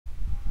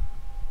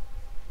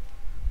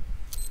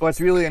What's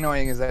really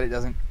annoying is that it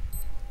doesn't.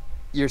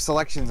 Your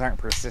selections aren't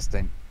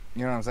persistent.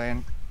 You know what I'm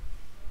saying?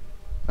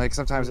 Like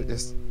sometimes it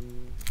just.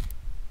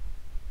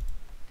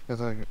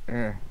 It's like.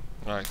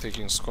 Alright,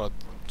 taking squad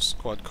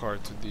car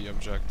to the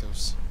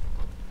objectives.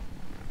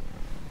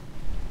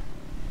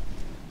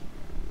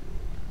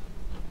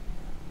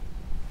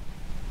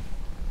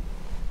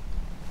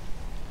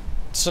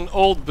 It's an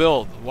old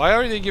build. Why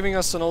are they giving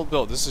us an old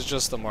build? This is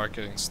just a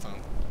marketing stunt.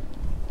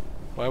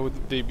 Why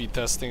would they be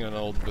testing an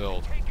old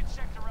build?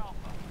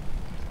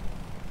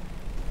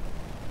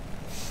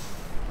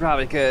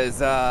 Probably because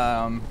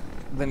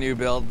the new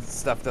build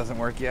stuff doesn't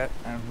work yet.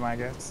 That's my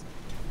guess.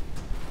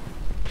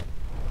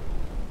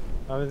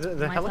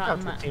 The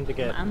helicopter seemed to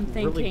get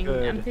really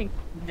good. I'm thinking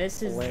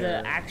this is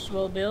the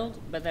actual build,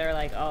 but they're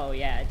like, oh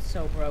yeah, it's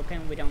so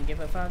broken, we don't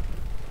give a fuck.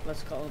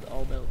 Let's call it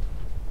old build.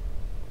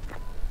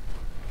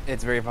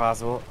 It's very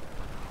possible.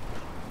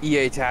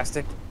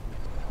 EA-tastic.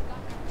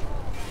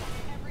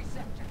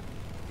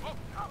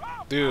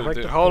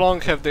 Dude, how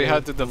long have they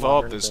had to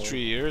develop this? 3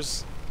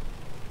 years?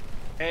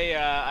 Hey,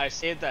 I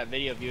saved that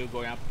video of you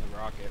going up in the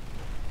rocket.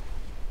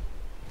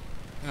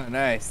 Oh,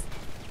 nice.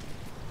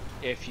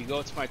 If you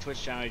go to my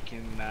Twitch channel, you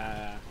can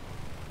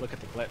look at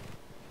the clip.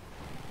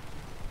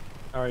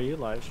 Are you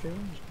live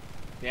streaming?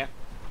 Yeah.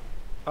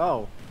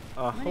 Oh,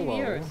 How many hello,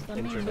 viewers? Let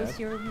internet. me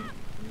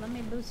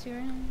boost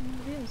your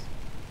views.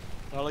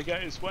 All I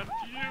got is one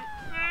view.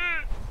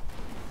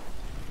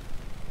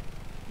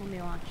 Let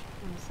me watch.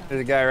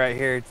 There's a guy right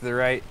here to the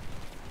right.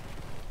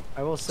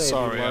 I will say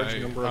sorry, a large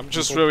number of I'm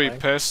just people really play.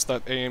 pissed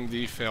that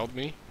AMD failed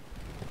me.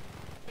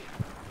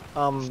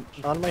 On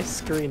my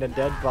screen, a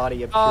dead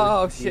body appeared.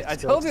 Oh shit! I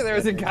told you there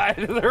was a guy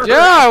to the right.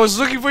 Yeah, I was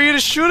looking for you to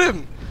shoot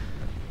him.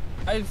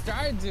 I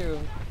tried to.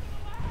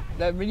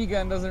 That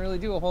minigun doesn't really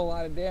do a whole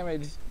lot of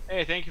damage.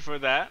 Hey, thank you for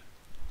that.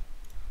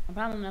 No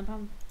problem, no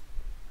problem.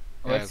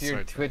 What's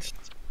your Twitch?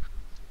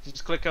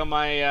 Just click on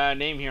my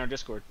name here on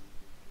Discord.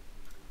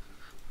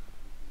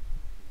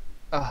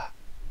 Okay,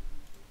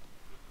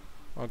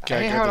 Okay, I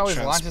hate get how it the always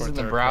launches in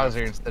the transport browser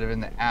aircraft. instead of in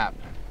the app.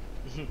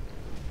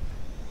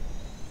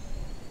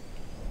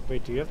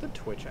 Wait, do you have the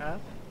Twitch app?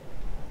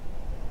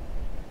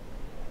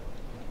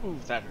 Ooh,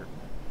 that hurt.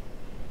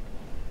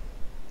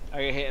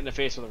 I got hit in the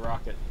face with a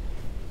rocket.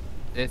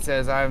 It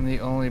says I'm the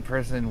only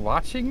person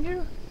watching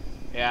you?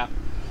 Yeah.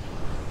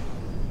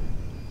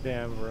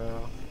 Damn,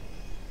 bro.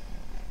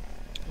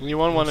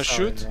 Anyone want to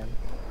shoot? Man.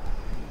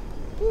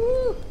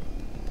 Woo!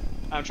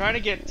 I'm trying to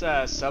get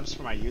subs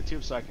for my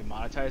YouTube so I can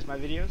monetize my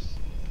videos.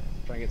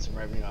 Trying to get some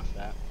revenue off of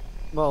that.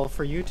 Well,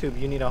 for YouTube,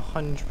 you need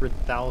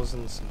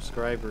 100,000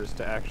 subscribers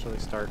to actually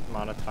start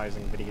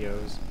monetizing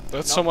videos.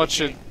 That's how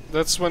much it.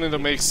 That's when it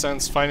makes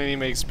sense. Finally,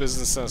 makes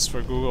business sense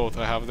for Google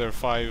to have their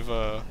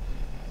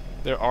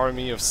their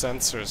army of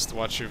censors to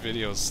watch your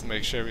videos, to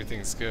make sure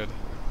everything's good.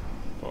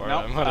 Or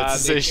Nope, they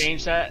monetization.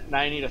 changed that. Now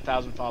I need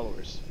 1,000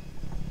 followers.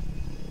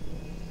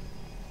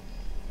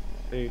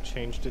 They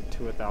changed it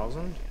to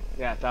 1,000?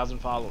 Yeah, 1,000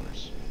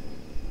 followers.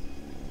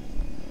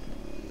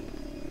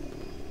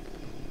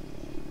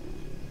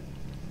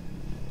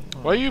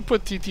 Why do you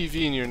put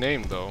TTV in your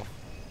name though?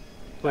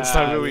 Does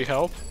that really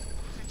help?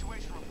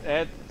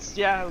 It's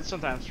yeah,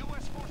 sometimes.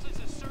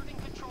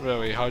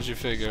 Really? How'd you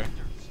figure?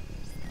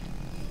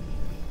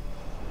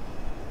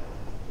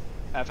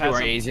 I've had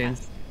some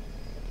Asians.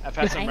 I've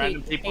had some I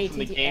random hate people from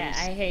the games.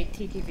 I hate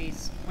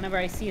TTVs. Whenever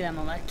I see them,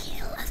 I'm like,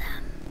 kill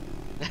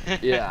them.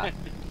 Yeah.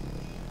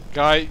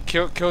 Guy,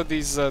 kill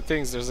these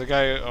things. There's a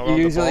guy around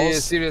Usually, the balls.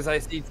 as soon as I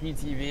see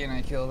TTV and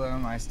I kill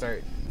them, I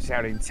start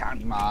shouting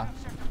 "Chanma"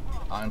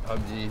 on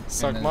PUBG,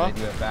 Suck and then ma? they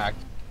do it back.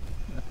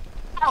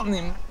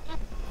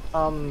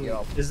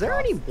 Is there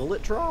any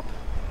bullet drop?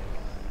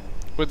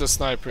 With the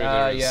sniper,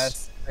 there is.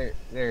 Yes,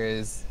 there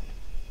is.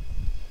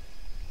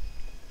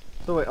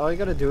 So wait, all you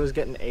gotta do is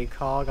get an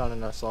ACOG on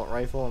an assault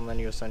rifle, and then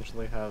you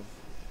essentially have...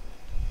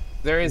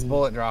 There is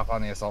bullet drop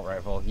on the assault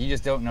rifle. You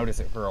just don't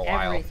notice it for a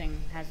while. Everything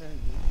has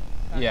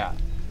a... Yeah.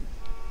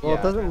 Well, Yeah.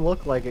 it doesn't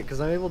look like it,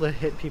 because I'm able to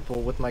hit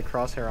people with my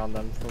crosshair on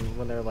them from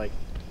when they're like...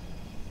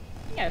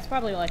 Yeah, it's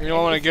probably like... You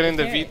don't want to get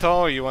into there. VTOL,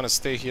 or you want to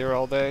stay here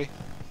all day?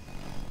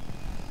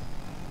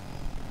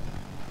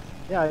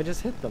 Yeah, I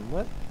just hit them.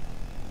 What?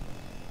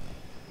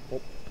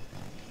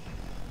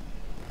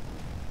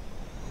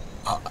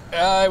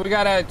 We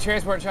got a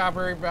transport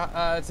chopper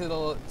to the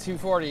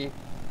 240.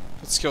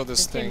 Let's kill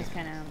this thing. Thing's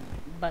kind of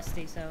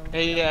busty, so...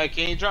 Hey,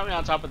 can you drop me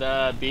on top of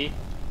the B?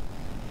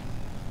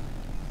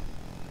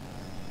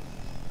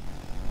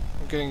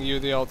 I'm getting you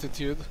the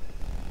altitude.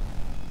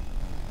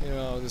 You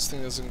know, this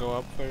thing doesn't go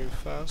up very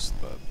fast,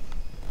 but...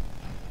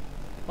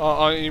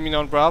 Oh, you mean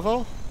on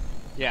Bravo?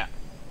 Yeah.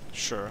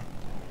 Sure.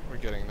 We're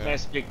getting there.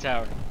 Nice big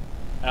tower.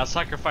 I'll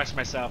sacrifice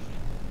myself.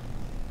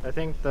 I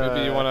think the...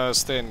 Maybe you want to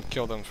stay and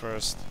kill them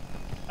first.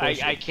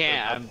 I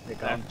can't.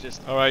 I'm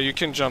just... Alright, you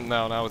can jump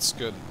now. Now it's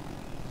good.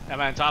 Am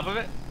I on top of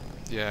it?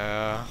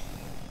 Yeah.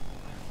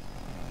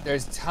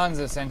 There's tons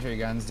of sentry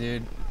guns,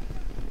 dude.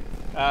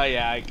 Oh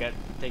yeah, I get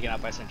taken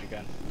out by sentry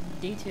gun.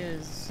 D2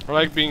 is... I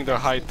like being the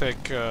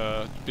high-tech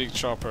big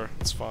chopper.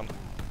 It's fun.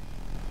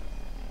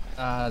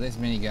 This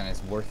minigun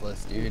is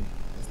worthless, dude.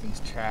 This thing's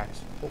trash.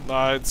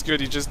 Nah, it's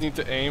good. You just need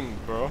to aim,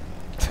 bro.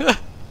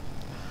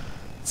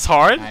 It's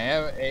hard, I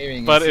am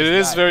aiming, but it's it just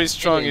is not very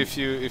strong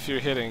hitting. if you're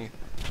hitting.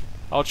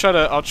 I'll try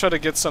to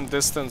get some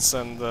distance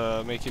and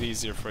make it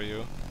easier for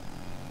you.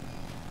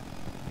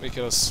 Make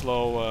it a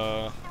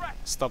slow.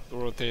 Stop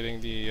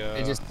rotating the.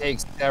 It just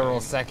takes several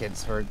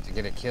seconds for it to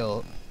get a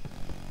kill.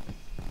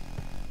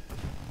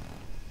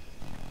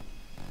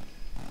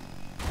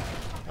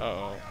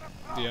 Uh-oh.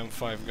 The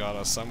M5 got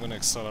us. I'm gonna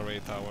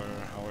accelerate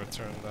our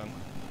turn then.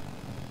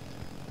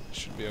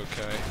 Should be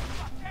okay.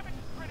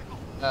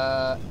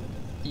 Yeah.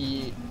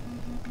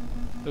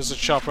 There's a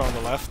chopper on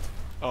the left.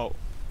 Oh,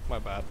 my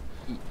bad.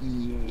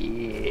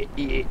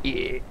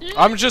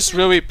 I'm just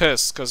really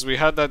pissed because we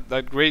had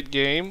that great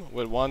game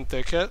with 1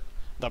 ticket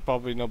that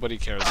probably nobody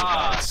cares about.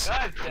 God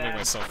I damn. make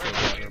myself feel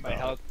better My about it.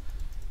 health.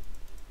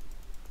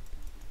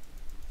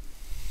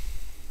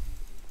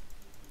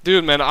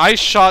 Dude, man, I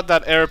shot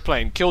that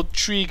airplane, killed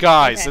 3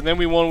 guys, Okay. and then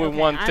we won with Okay,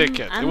 1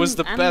 ticket. It was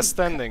the I'm best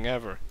ending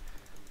ever.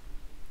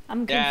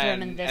 I'm Yeah,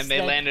 confirming this. and they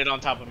that, landed on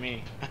top of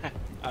me.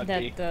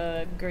 that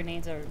the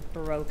grenades are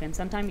broken.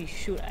 Sometimes you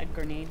shoot a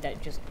grenade that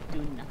just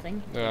do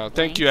nothing. Yeah, it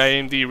thank you,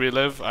 blanks, AMD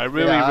Relive. I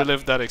really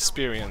relived that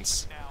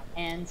experience.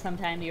 And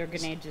sometimes your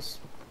grenade just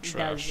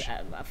Trash. does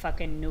a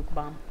fucking nuke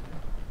bomb.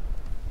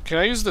 Can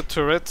I use the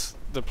turret,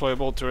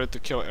 deployable turret, to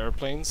kill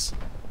airplanes?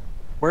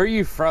 Where are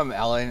you from,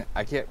 Ellen?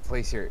 I can't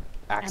place your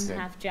I'm accent.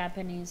 half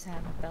Japanese,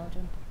 half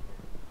Belgian.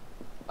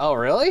 Oh,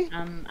 really?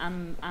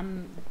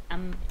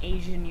 I'm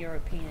Asian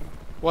European.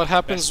 What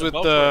happens Best of with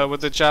both the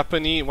worlds.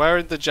 Japanese? Why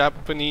are the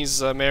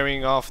Japanese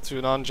marrying off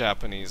to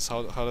non-Japanese?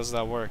 How does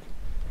that work?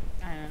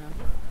 I don't know.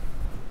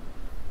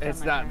 It's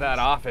my not that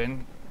parents.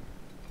 often.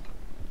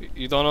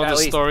 You don't know At the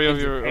least story in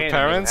of your Japan, it doesn't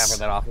parents? happen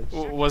that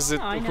often. Was it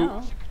No, I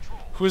know.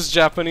 who's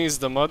Japanese,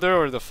 the mother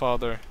or the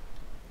father?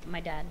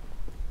 My dad.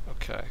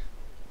 Okay.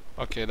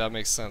 Okay, that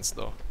makes sense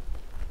though.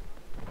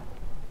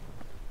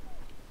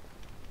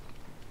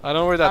 I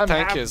don't know where that I'm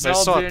tank half is. I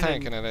saw a Belgian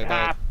tank and then I died.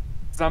 half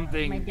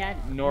something My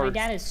north.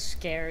 dad is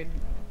scared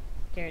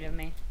of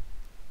me.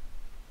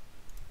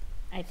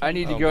 I think. I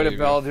need to I'll go to believe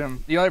you.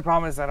 Belgium. The only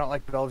problem is I don't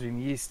like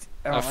Belgian yeast.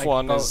 I don't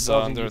F1 like is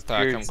Belgian under yeast attack.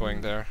 I'm spirits.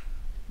 going there.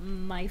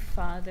 My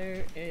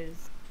father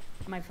is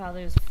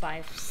 5'7",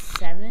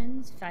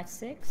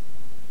 5'6".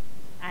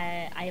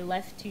 I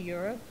left to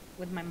Europe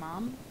with my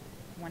mom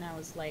when I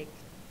was like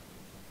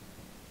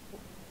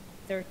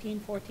 13,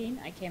 14.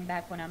 I came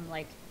back when I'm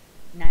like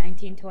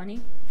 19,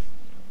 20,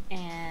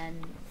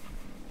 and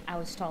I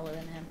was taller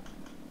than him.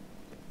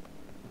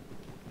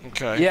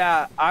 Okay.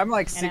 Yeah, I'm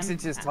like 6 I'm-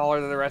 inches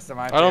taller than the rest of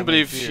my I family. don't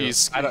believe too.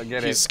 I don't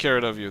get he's it.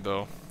 scared of you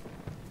though.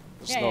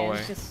 There's no way.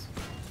 It's just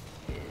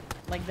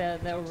like the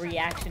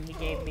reaction he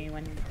gave me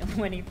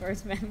when he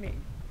first met me.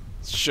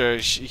 Sure,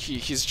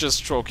 he's just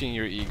stroking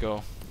your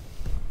ego.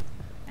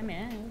 I mean,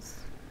 it was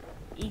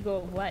ego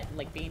of what?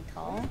 Like being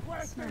tall?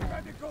 It's not-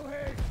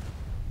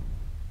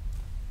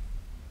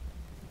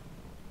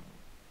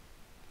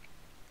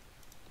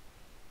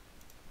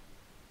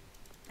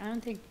 I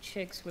don't think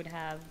chicks would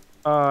have.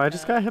 I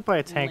just got hit by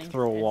a tank length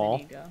through a as an wall.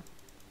 ego.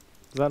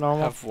 Is that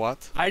normal? Have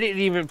what? I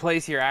didn't even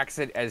place your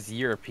accent as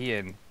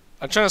European.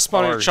 I'm trying to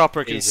spawn your Or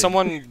chopper. Can Asian.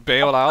 someone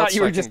bail I out thought you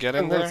so were I can just get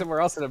in there? somewhere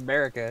else in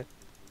America.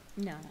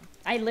 No.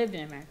 I lived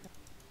in America.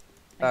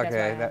 Like, that's why I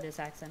Okay, have that- this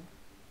accent.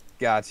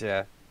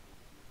 Gotcha.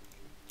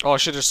 Oh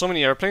shit, there's so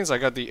many airplanes. I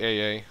got the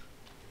AA.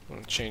 I'm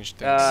gonna change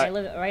things.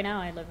 Right now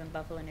I live in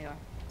Buffalo, New York.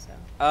 So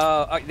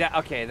Oh,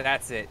 okay,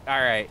 that's it.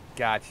 All right,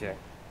 gotcha.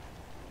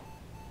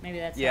 maybe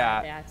that's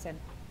Yeah. the accent.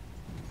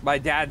 My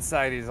dad's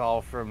side is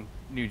all from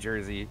New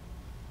Jersey.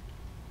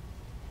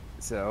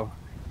 So.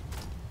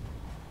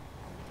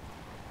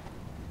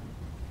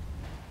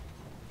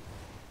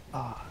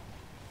 Oh.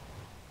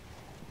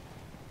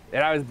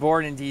 And I was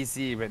born in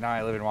D.C., but now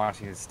I live in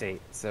Washington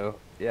State. So,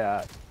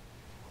 yeah.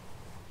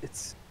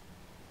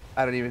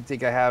 I don't even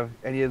think I have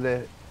any of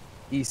the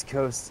East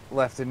Coast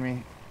left in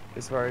me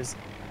as far as.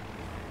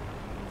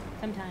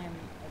 Sometimes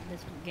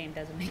this game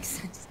doesn't make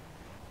sense.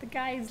 The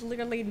guy is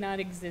literally not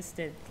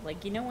existent.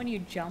 Like, you know when you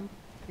jump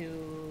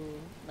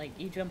like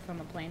you jump from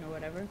a plane or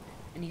whatever,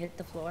 and you hit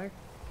the floor,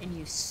 and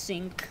you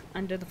sink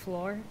under the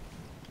floor?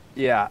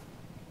 Yeah.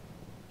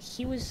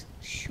 He was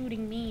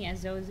shooting me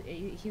as though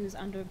he was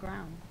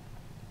underground.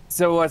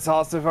 So what's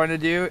also fun to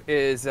do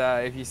is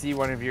if you see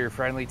one of your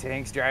friendly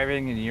tanks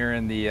driving and you're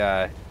in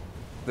the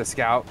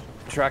scout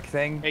truck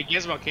thing. Hey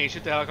Gizmo, can you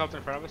shoot the helicopter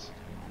in front of us?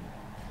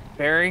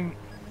 Bearing.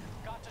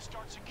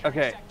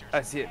 Okay,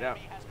 I see it now.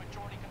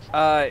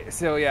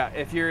 So yeah,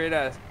 if you're in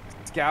a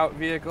scout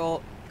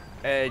vehicle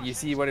and you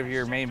see one of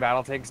your main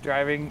battle tanks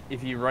driving,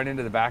 if you run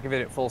into the back of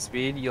it at full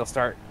speed, you'll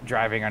start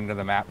driving under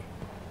the map.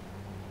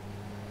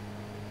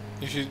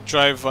 If you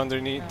drive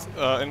underneath,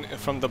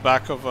 from the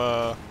back of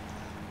a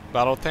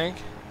battle tank.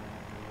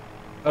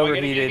 Oh,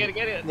 Overheated.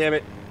 get it. Damn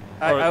it.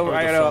 Or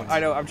I the know, front. I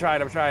know, I'm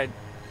trying.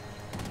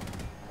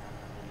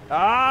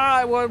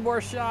 Ah, one more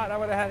shot. I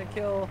would have had a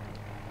kill.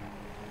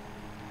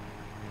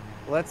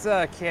 Let's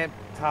camp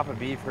top of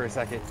B for a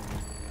second.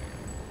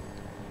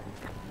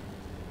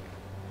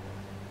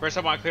 First,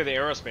 I want to clear the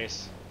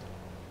aerospace.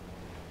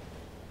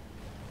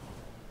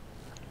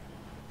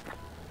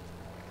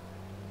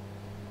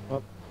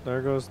 Oh,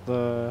 there goes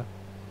the...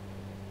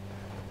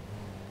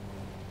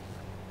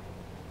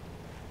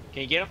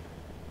 Can you get him?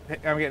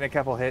 I'm getting a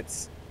couple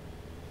hits.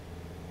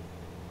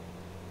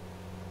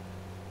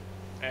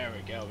 There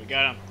we go. We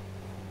got him.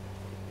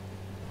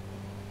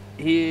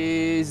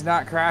 He's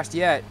not crashed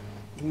yet.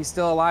 He's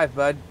still alive,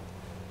 bud.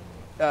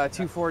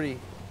 240.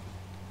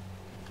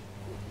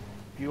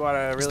 If you want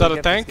to really that a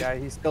get tank? this guy,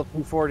 he's still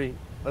 240.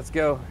 Let's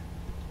go.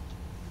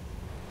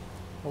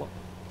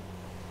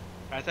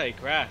 I thought he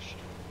crashed.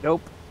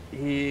 Nope.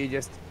 He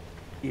just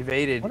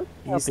evaded. What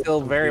a He's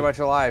still SMG. very much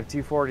alive.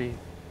 240.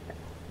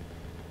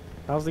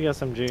 How's the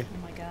SMG?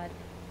 Oh my god.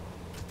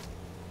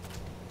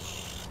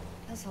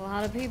 That's a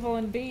lot of people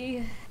in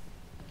B.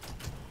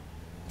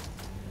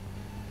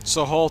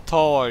 So how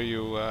tall are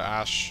you,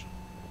 Ash?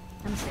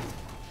 I'm 6.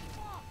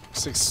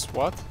 6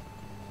 what?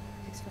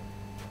 6 foot.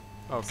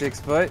 Okay. 6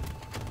 foot.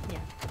 Yeah.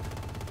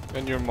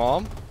 And your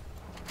mom?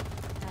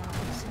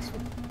 6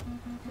 foot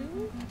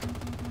 2?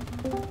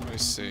 Let me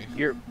see.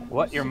 Your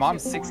what? Your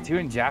mom's 6'2"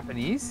 in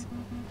Japanese?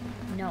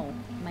 No,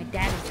 my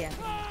dad is Japanese.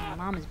 My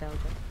mom is Belgian.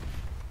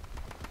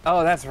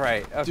 Oh, that's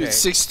right. Okay. Dude,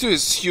 6'2"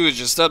 is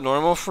huge. Is that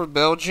normal for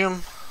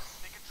Belgium?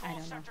 I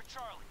don't know.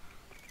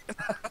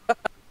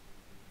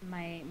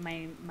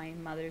 My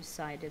mother's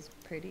side is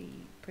pretty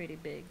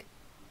big.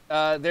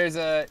 There's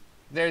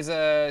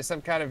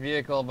some kind of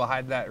vehicle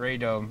behind that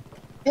radome.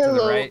 To the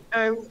Hello, right.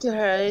 I'm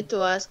trying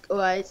to ask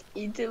what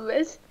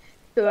intimate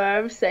to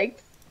arm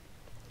sex.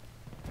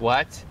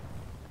 What?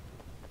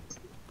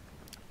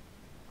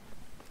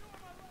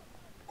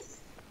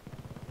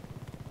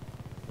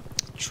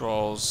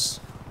 Trolls.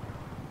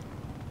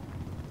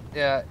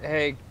 Yeah.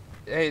 Hey,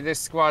 this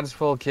squad's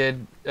full,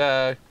 kid.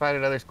 Find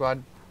another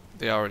squad.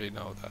 They already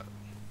know that.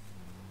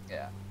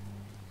 Yeah.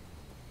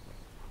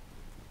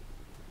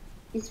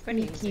 Is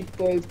Pretty speaking easy.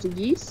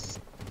 Portuguese?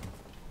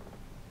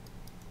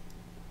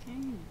 Okay.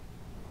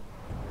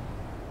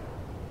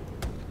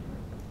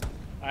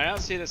 I don't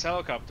see this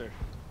helicopter.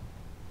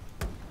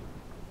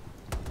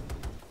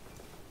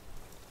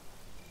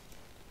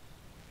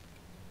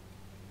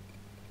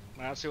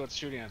 I don't see what's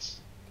shooting us.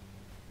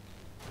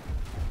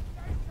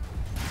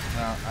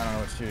 No, I don't know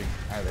what's shooting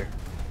either.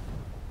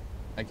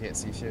 I can't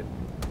see shit.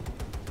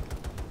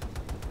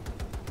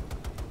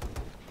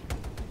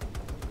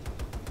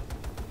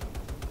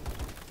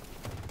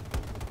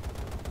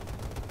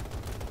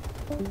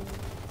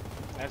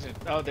 That's it.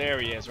 Oh, there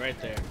he is, right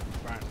there.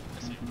 Front.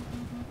 I see.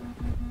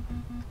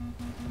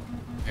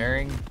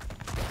 Bearing.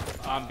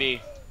 On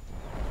B.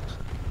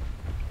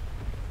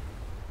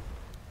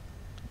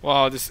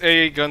 Wow, this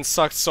AA gun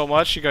sucked so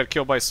much, he got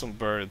killed by some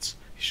birds.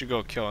 He should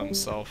go kill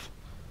himself.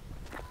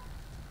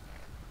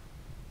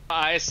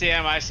 I see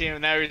him. I see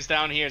him. Now he's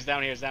down here. He's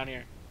down here. He's down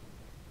here.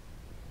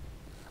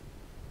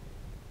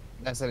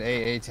 That's an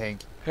AA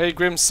tank. Hey,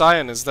 Grim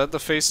Cyan, is that the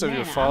face of Man,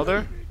 your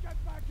father?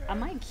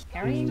 Am I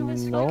carrying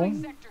this No.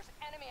 photo?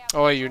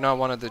 Oh wait, you're not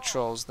one of the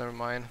trolls, never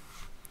mind.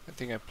 I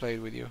think I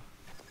played with you.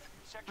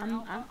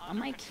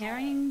 Am I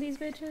carrying these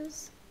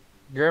bitches?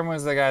 Grim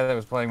was the guy that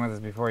was playing with us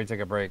before he took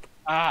a break.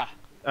 Ah.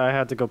 I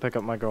had to go pick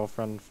up my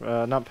girlfriend.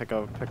 Not pick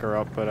her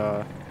up,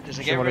 but Just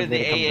she get wanted rid of me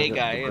the to come AA visit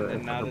guy for and then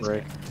for now her this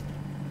break. guy.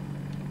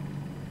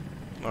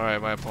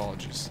 Alright, my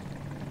apologies.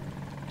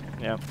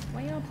 Yeah.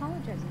 Why are you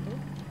apologizing, dude?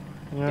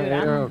 Yeah, Dude,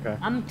 you're okay.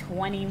 I'm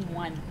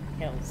 21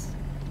 kills.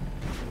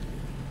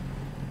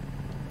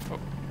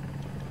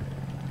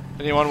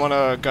 Anyone want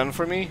a gun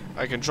for me?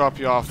 I can drop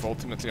you off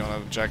ultimately on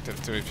an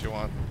objective too if you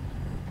want.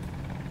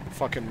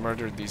 Fucking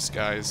murdered these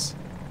guys.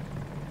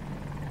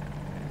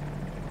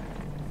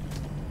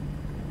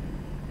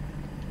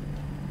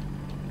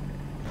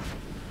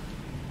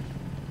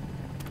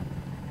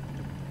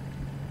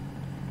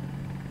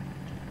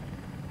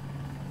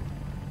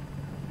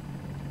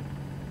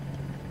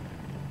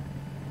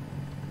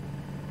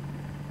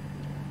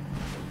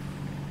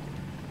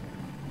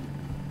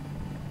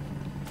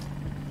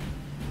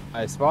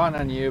 I spawned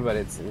on you, but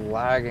it's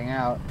lagging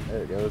out.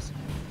 There it goes.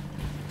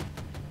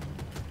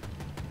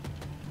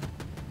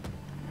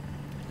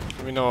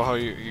 Let me know how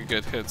you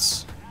get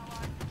hits.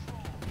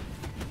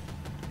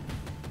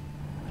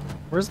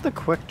 Where's the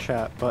quick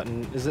chat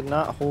button? Is it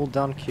not hold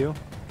down Q?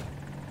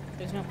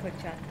 There's no quick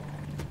chat.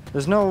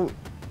 There's no...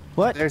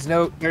 What? There's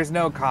no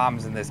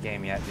comms in this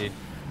game yet, dude.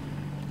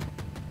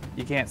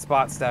 You can't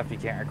spot stuff. You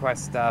can't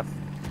request stuff.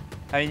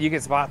 I mean, you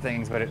can spot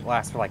things, but it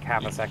lasts for like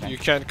half a second. You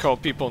can't call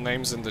people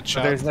names in the But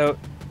chat.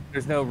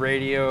 there's no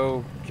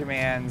radio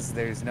commands.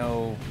 There's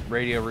no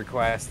radio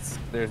requests.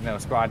 There's no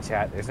squad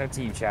chat. There's no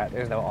team chat.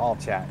 There's no all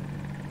chat.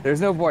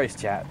 There's no voice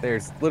chat.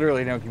 There's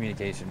literally no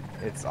communication.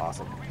 It's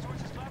awesome.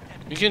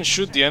 You can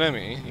shoot the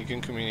enemy. You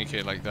can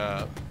communicate like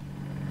that.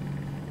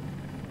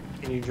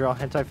 Can you draw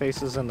hentai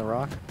faces in the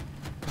rock?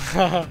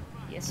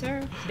 Yes,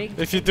 sir. Big.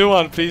 If you do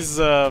one, please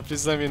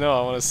let me know.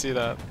 I want to see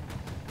that.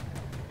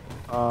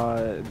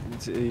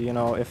 You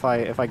know, if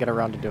I get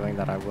around to doing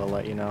that, I will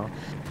let you know.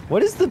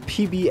 What is the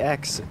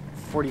PBX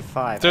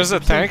 45? If there's a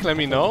tank, let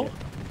me know.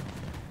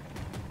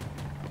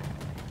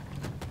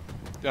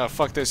 Yeah,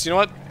 fuck this. You know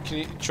what? Do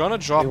you wanna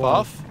drop Hey, Juan.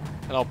 off?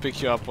 And I'll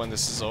pick you up when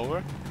this is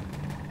over.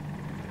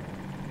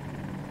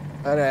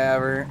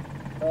 Whatever.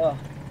 Oh.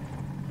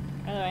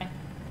 By the way,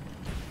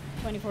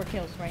 24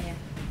 kills right here.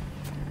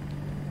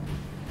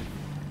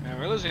 Man,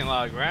 we're losing a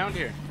lot of ground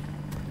here.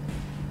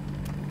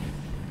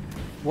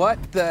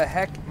 What the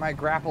heck? My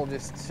grapple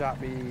just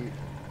shot me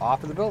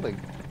off of the building.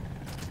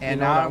 And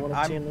you know what I now want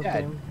to see in I'm this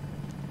dead. game?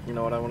 You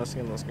know what I want to see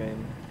in this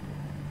game?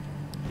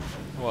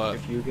 What?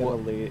 If you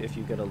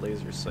get a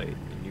laser sight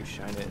and you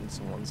shine it in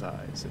someone's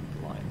eyes,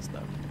 it blinds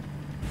them.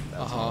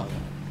 That's all I want.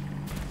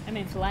 I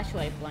mean,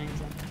 flashlight blinds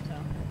them, so.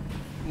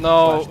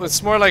 No,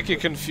 it's more like you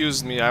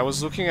confused me. I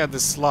was looking at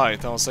this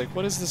light. I was like,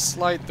 what is this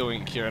light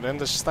doing here? And then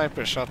the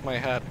sniper shot my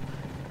head.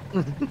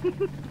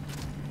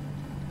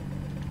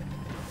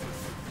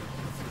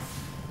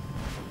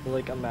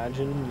 Like,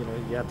 imagine, you know,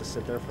 you have to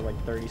sit there for like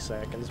 30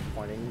 seconds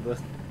pointing the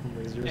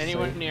laser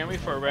Anyone sight. near me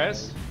for a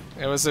res?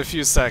 It was a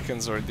few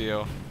seconds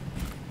ordeal.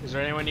 Is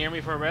there anyone near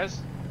me for a res?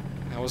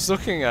 I was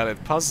looking at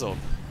it, puzzled.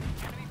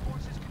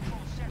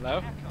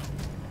 Hello?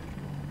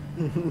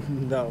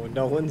 No,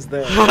 no one's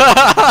there.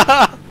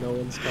 No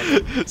one's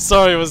coming.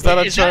 Sorry, was that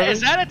a Is Charlie?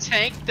 that a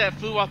tank that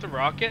flew off the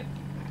rocket?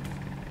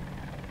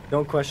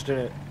 Don't question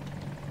it.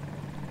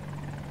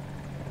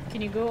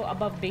 Can you go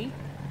above B?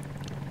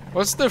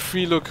 What's the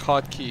free look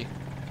hotkey?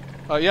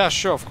 Yeah,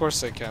 sure, of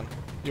course I can.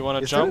 You wanna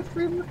Is jump? that a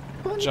free look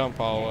button? Jump,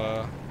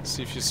 I'll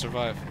see if you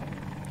survive.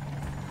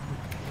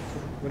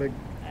 What a-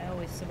 I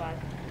always survive.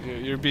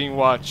 You're being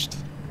watched.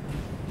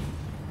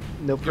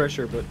 No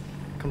pressure, but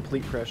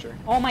complete pressure.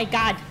 Oh my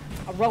god!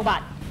 A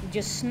robot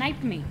just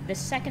sniped me the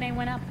second I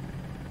went up.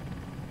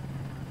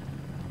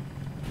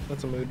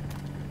 That's a mood.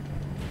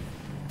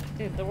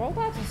 Dude, the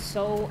robots are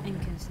so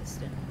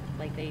inconsistent.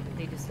 Like, they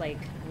just like,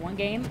 one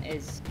game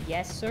is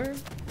yes sir,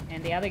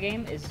 and the other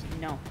game is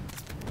no.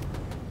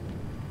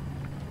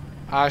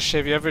 Ash,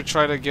 have you ever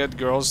tried to get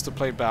girls to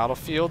play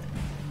Battlefield?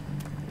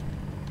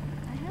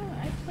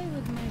 I play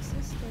with my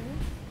sister.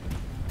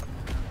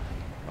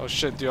 Oh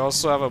shit, do you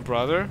also have a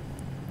brother?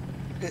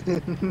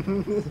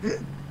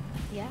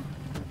 Yeah.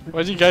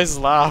 Why'd you guys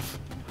laugh?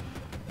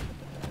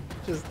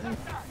 Just,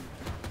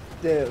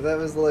 yeah, that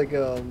was like,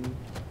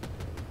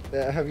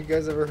 have you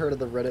guys ever heard of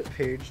the Reddit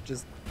page,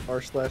 just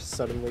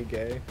r/suddenly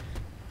gay?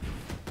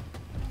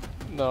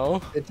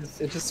 No. It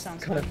just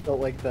Sounds kind of funny. felt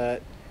like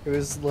that. It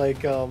was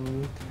like,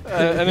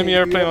 Enemy you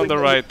airplane ever on the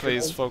get right, any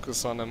please girls-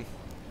 focus on him.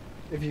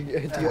 do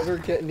you ever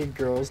get any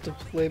girls to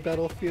play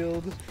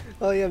Battlefield?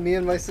 Oh yeah, me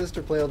and my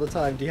sister play all the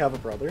time. Do you have a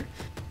brother?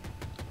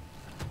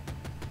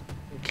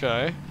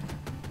 Okay.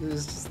 It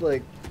was just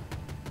like,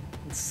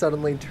 it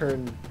suddenly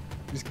turned,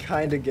 just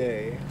kind of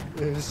gay.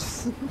 It was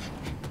just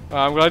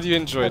I'm glad you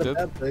not enjoyed a it.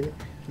 bad thing.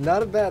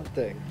 Not a bad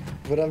thing.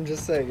 But I'm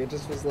just saying, it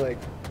just was like,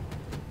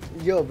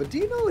 yo, but do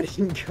you know what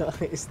you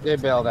guys? They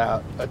bailed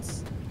out.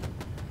 That's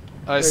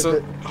Alright,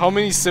 so how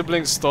many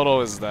siblings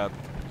total is that?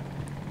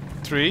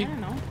 I 3?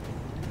 don't know. More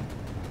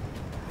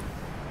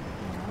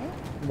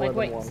Like, than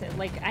wait, one. so,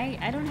 like,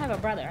 I don't have a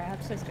brother, I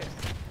have sisters.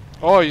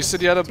 Oh, you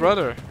said you had a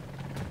brother.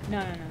 No,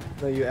 no, no,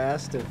 No, you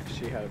asked if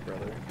she had a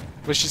brother.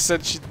 But she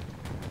said she...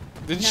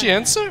 Didn't No, she no, no.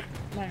 answer?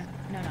 no.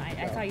 No,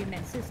 I thought you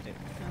meant sister.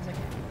 I was like,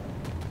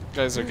 You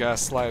guys are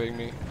gaslighting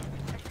me.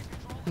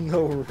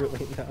 No,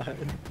 really not.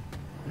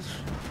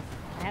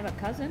 I have a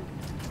cousin.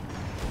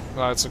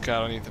 No, it's okay, I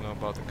don't need to know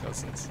about the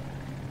cousins.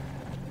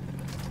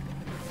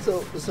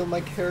 So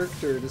my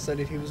character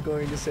decided he was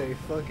going to say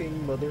fucking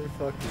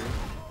motherfucker,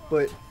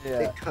 but Yeah.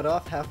 it cut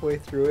off halfway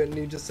through it and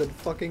he just said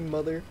fucking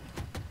mother.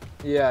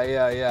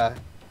 yeah.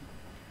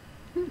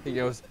 He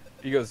goes,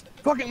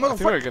 fucking I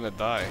think motherfucker. we're gonna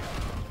die.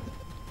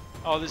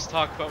 All this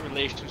talk about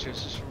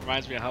relationships just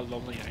reminds me of how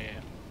lonely I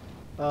am.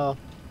 Oh.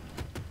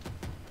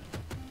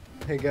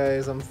 Hey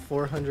guys, I'm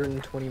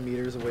 420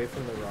 meters away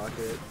from the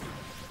rocket.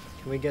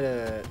 Can we get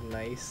a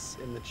nice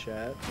in the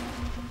chat?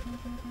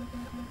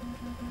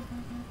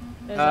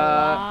 There's a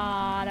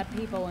lot of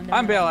people in the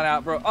I'm middle. bailing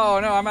out, bro. Oh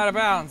no, I'm out of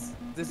bounds.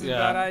 This is Yeah.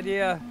 a bad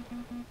idea.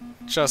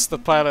 Trust the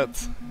pilot.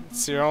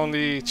 It's your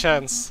only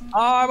chance.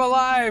 Oh, I'm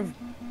alive.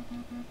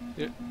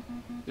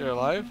 You're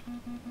alive?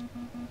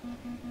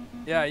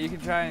 Yeah, you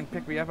can try and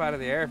pick me up out of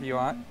the air if you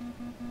want.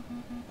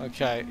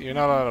 Okay, you're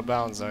not out of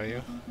bounds, are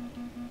you?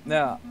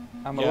 No,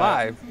 I'm Yeah.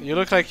 alive. You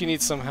look like you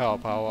need some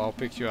help. I'll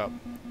pick you up.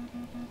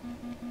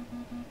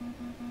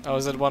 I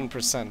was at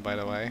 1%, by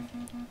the way.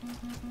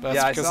 That's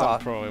Yeah, I because saw. I'm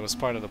pro. It was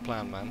part of the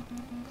plan, man.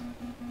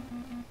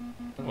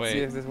 Let's Wait. see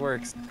if this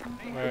works.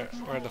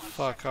 Where the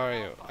fuck are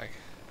you? Like,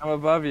 I'm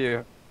above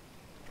you.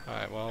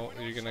 alright, well,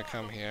 you're gonna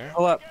come here.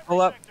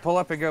 Pull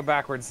up and go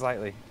backwards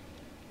slightly.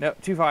 No,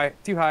 too high,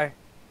 too high.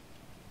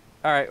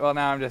 All right, well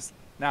now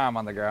I'm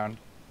on the ground,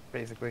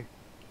 basically.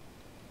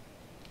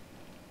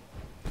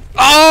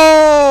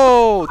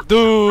 Oh,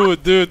 dude.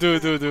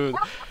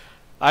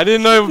 I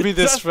didn't know it would be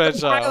this Just the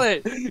fragile.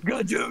 pilot.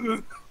 Go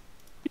do.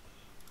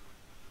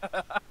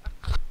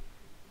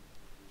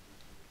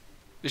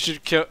 You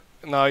should kill.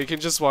 No, you can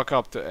just walk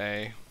up to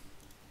A.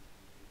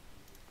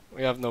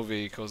 We have no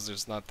vehicles.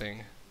 There's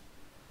nothing.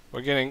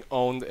 We're getting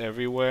owned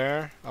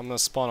everywhere. I'm gonna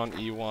spawn on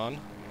E1.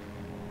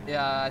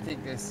 Yeah, I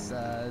think this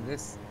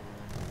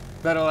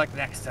better luck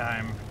next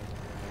time.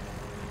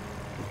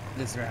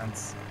 This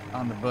round's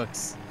on the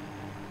books.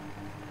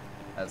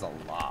 That's a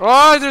lot.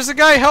 Oh, there's a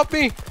guy! Help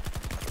me!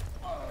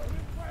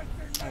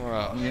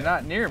 You're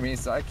not near me,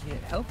 so I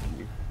can't help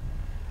you.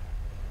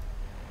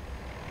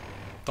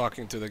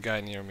 Talking to the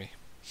guy near me.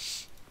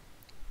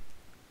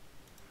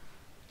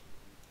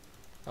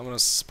 I'm gonna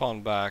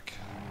spawn back.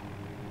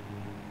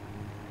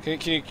 Can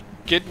you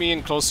get me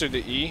in closer to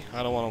E?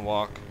 I don't want to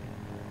walk.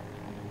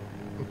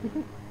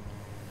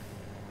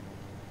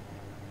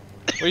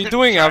 What are you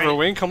doing,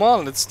 Everwing? Come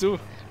on, let's do.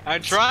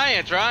 I'm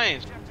trying.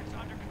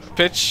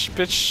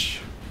 Pitch.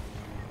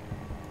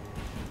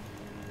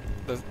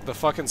 The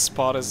fucking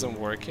spot isn't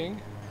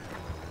working.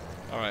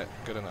 All right,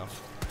 good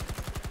enough.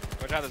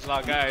 Watch out, there's a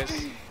lot of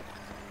guys.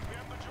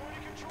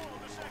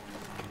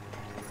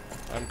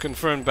 I'm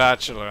confirmed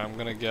bachelor. I'm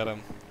gonna get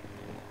him.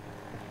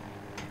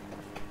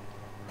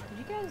 Did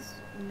you guys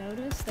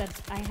notice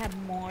that I had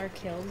more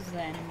kills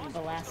than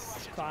the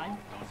last squad?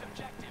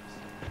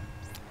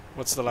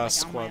 What's the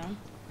last Like, on my squad? own?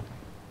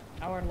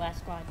 Our last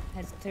squad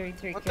has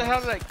 33 What kills. the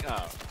hell? Like,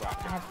 oh,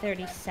 I have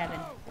 37.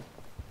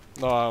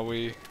 No,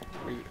 I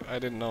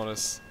didn't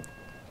notice.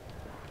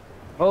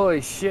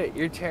 Holy shit,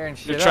 you're tearing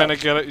shit You're up. trying to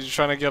get it. You're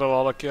trying to get a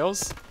lot of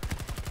kills.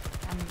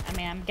 I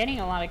mean, I'm getting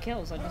a lot of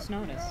kills. I just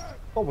noticed.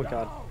 Oh my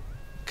god. I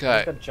Okay.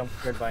 just got jump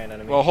scared by an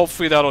enemy. Well,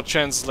 hopefully that'll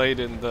translate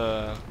in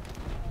the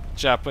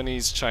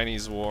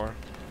Japanese-Chinese war.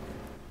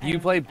 Do you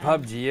play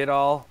PUBG at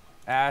all,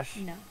 Ash?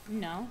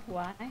 No.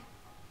 Why?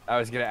 I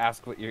was gonna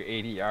ask what your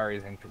ADR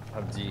is in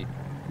PUBG.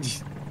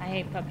 I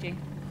hate PUBG.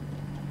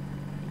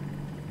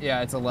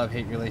 Yeah, it's a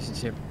love-hate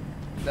relationship.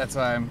 That's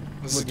why I'm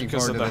This is looking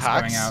because forward of to the this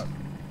coming hacks? out.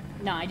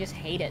 No, I just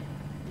hate it.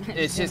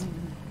 It's just,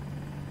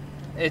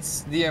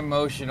 it's the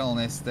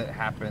emotionalness that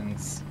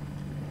happens.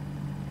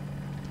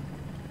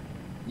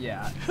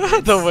 Yeah.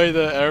 The way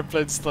the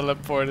airplanes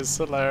teleport is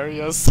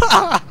hilarious.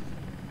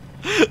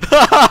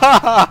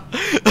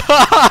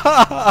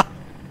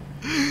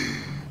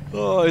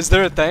 Oh, is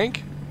there a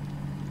tank?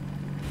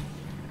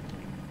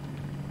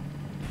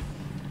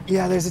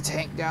 Yeah, there's a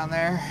tank down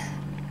there.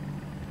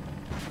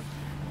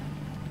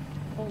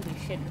 Holy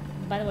shit.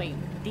 By the way,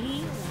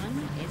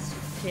 D1 is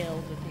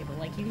filled with people.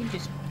 Like, you can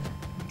just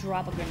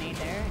drop a grenade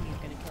there and he's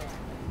gonna kill it.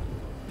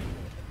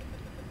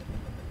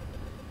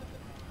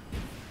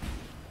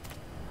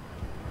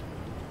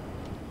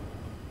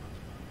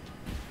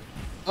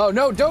 Oh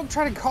no, don't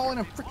try to call in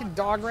a freaking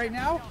dog right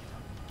now.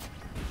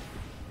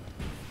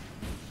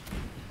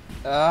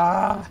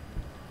 Ah.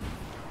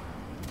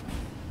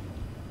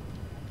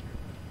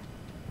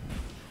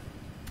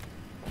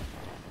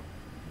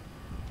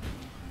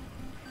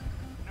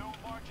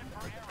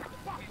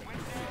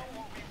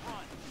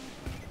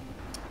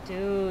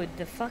 Dude,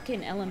 the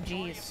fucking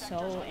LMG is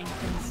so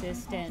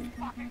inconsistent.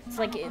 It's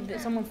like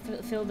someone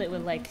filled it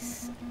with like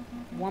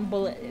one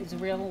bullet is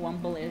real, one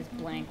bullet is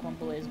blank, one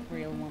bullet is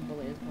real, one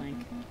bullet is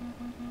blank.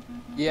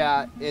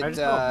 Yeah, I it just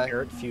got a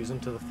parrot fuse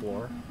into the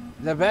floor.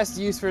 the best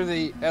use for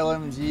the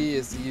LMG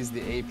is to use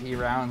the AP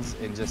rounds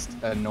and just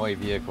annoy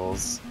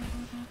vehicles.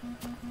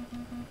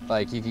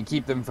 Like you can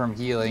keep them from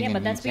healing. Yeah, and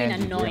but that's you being can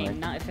keep annoying, healing.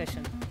 not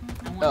efficient.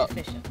 I want Oh.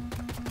 efficient.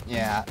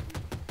 Yeah.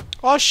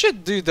 Oh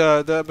shit, dude,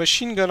 the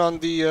machine gun on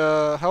the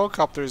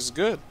helicopter is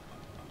good.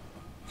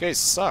 You guys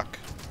suck.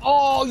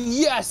 Oh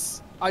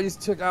yes! I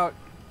just took out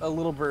a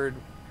little bird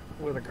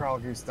with a Carl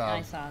Gustav.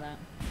 I saw that.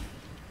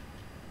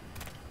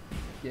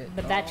 Yeah.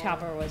 But that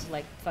chopper was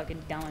like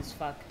fucking dumb as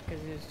fuck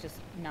because it was just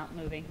not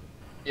moving.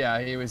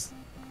 Yeah, he was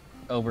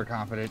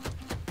overconfident.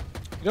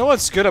 You know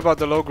what's good about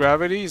the low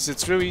gravity is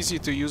it's really easy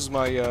to use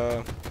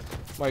my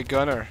my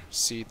gunner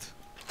seat.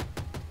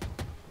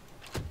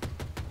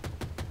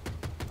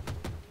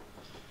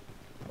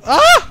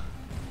 Ah!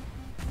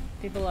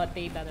 People at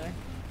B, by the way.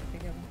 Be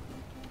careful.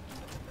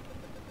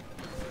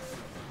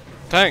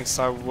 Thanks,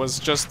 I was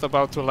just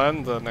about to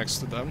land next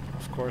to them,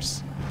 of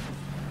course.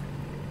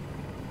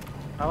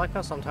 I like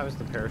how sometimes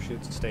the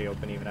parachutes stay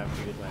open even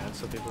after you land,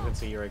 so people can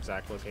see your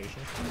exact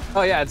location.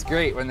 Oh yeah, it's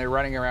great when they're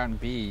running around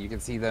B. You can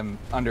see them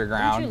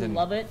underground. Don't you and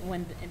love it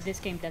when this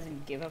game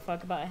doesn't give a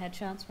fuck about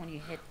headshots when you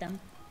hit them?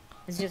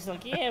 It's just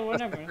like, yeah,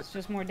 whatever. It's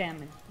just more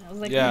damage. I was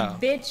like, Yeah.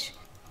 bitch,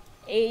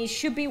 it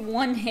should be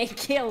one hit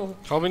kill.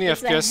 How many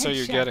It's a FPS are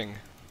you headshot. getting?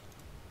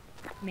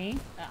 Me?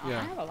 Yeah.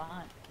 I have a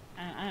lot.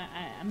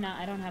 I'm not.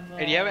 I don't have.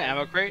 Hey, do you have an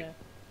ammo crate?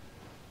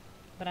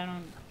 But I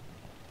don't.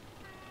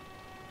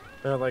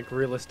 They're like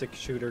realistic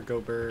shooter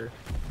gober.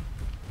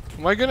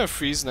 Am I gonna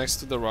freeze next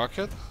to the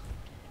rocket?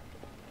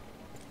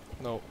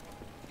 No.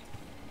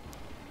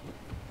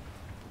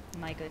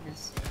 My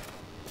goodness.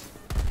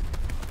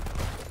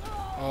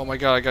 Oh my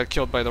god, I got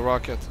killed by the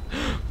rocket.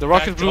 The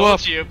rocket blew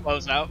up! You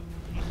close out.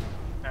 Watch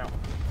out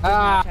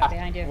Ah!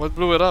 behind you. What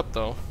blew it up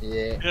though?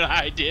 Yeah.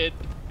 I did.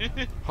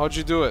 How'd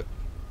you do it?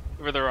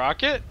 With a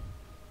rocket?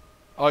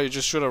 Oh, you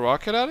just shoot a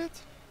rocket at it?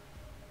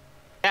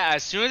 Yeah,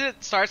 as soon as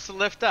it starts to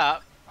lift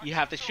up, you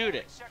have to shoot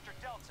it.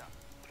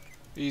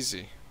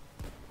 Easy.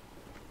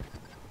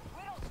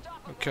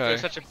 Okay.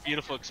 There's such a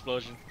beautiful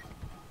explosion.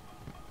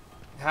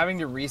 Having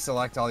to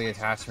reselect all the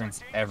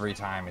attachments every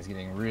time is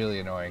getting really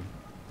annoying.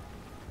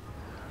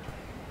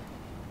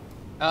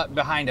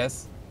 Behind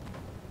us.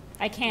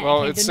 I can't. Well,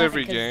 I can't it's do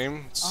every nothing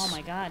 'cause- game. Oh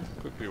my god.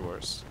 Could be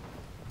worse.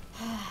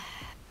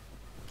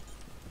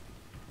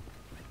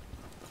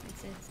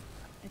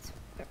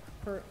 It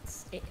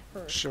hurts. It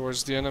hurts. Sure,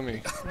 where's the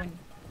enemy? When-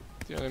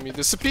 The enemy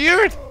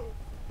disappeared!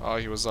 Oh,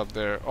 he was up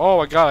there. Oh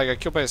my god, I got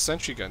killed by a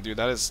sentry gun, dude.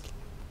 That is...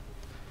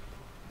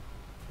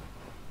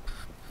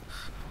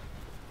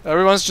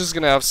 Everyone's just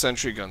gonna have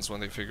sentry guns when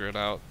they figure it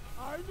out.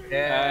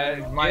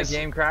 Yeah, my yes.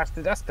 game crashed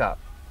the desktop.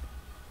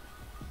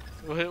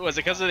 Was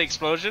it because of the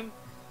explosion?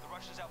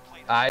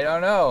 I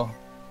don't know.